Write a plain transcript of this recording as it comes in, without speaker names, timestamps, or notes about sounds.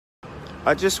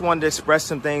I just wanted to express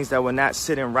some things that were not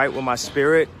sitting right with my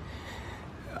spirit.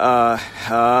 There's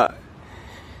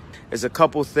a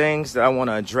couple things that I want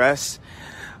to address.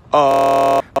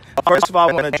 First of all,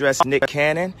 I want to address Nick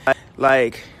Cannon.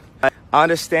 Like, I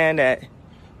understand that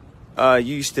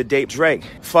you used to date Drake.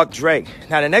 Fuck Drake.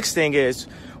 Now, the next thing is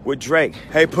with Drake.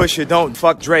 Hey, Pusha, don't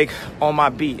fuck Drake on my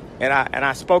beat. And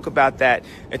I spoke about that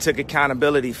and took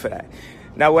accountability for that.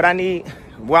 Now, what I'm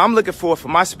looking for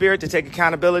my spirit to take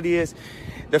accountability is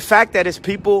the fact that it's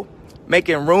people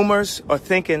making rumors or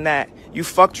thinking that you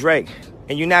fuck Drake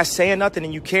and you're not saying nothing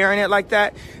and you carrying it like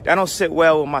that, that don't sit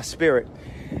well with my spirit.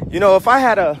 You know, if I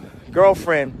had a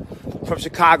girlfriend from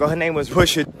Chicago, her name was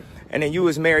Pusha, and then you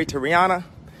was married to Rihanna,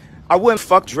 I wouldn't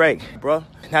fuck Drake, bro.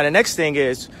 Now, the next thing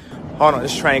is, hold on,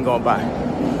 this train going by.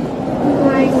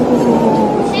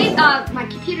 My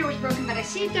computer was broken, but I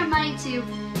saved up money to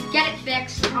get it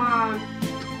fixed.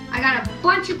 I got a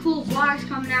bunch of cool vlogs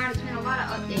coming out. It's been a lot of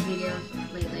update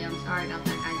videos lately. I'm sorry about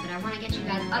that, guys, but I want to get you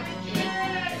guys up to date.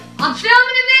 I'm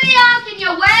filming a video. Can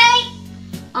you wait?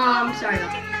 Sorry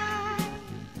about that.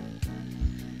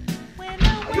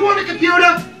 Are you on the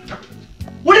computer?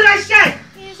 What did I say?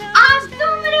 I'm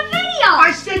filming a video.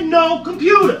 I said no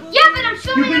computer. Yeah, but I'm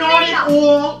filming a video. You've been on it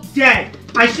all day.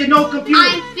 I said no computer.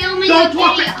 I'm filming Don't a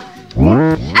talk video.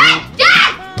 Hey,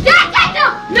 Dad! Dad, no!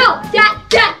 No! Dad,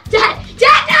 no!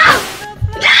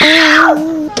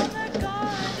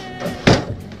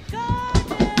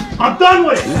 I'm done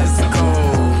with it. Let's go.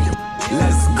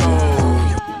 Let's go.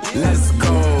 Let's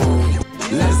go.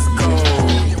 Let's go.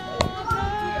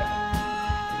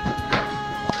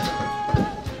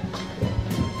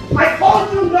 I told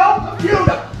you no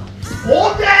computer.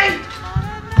 All day,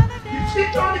 you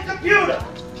sit on the computer.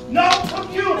 No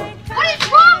computer. What is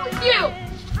wrong with you?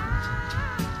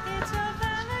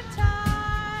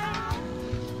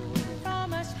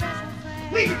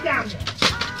 Leave it down there.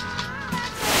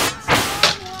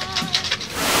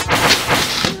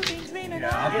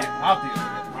 Yeah, I'll deal with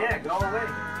it. Yeah, go away.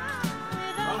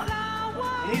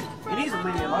 He needs to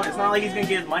leave me alone. It's not like he's gonna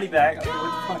get his money back. I mean,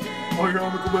 what the fuck? Oh, you're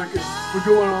gonna go back and we're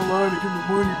going online to get my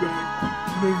money back.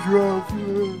 Make sure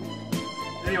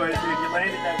Anyways, dude, you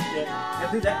landed that shit. Yeah,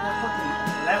 dude,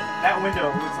 that window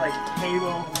looks like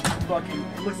Halo. Fucking,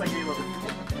 it looks like Halo.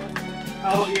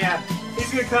 Oh yeah,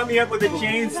 he's gonna cut me up with a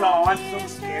chainsaw. I'm so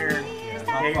scared.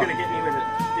 Yeah, you're gonna get me with it,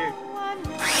 dude.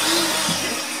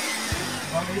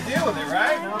 Want me to deal with it,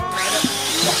 right? No,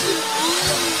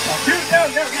 dude, no.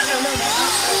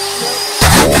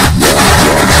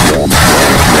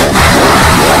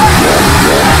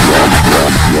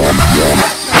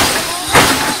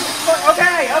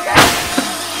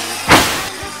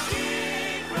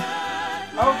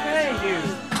 Okay, dude.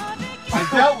 I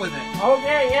dealt with it.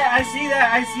 Okay, yeah, I see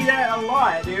that a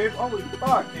lot, dude. Holy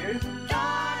fuck, dude.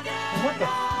 What the?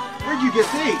 Where'd you get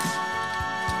these?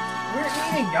 We're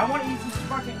eating. I want to eat some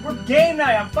fucking. We're game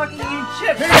night. I'm fucking eating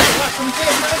chips. Here, look, some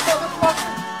game night, motherfucker.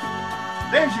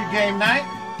 There's your game night.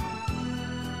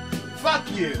 Fuck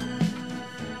you.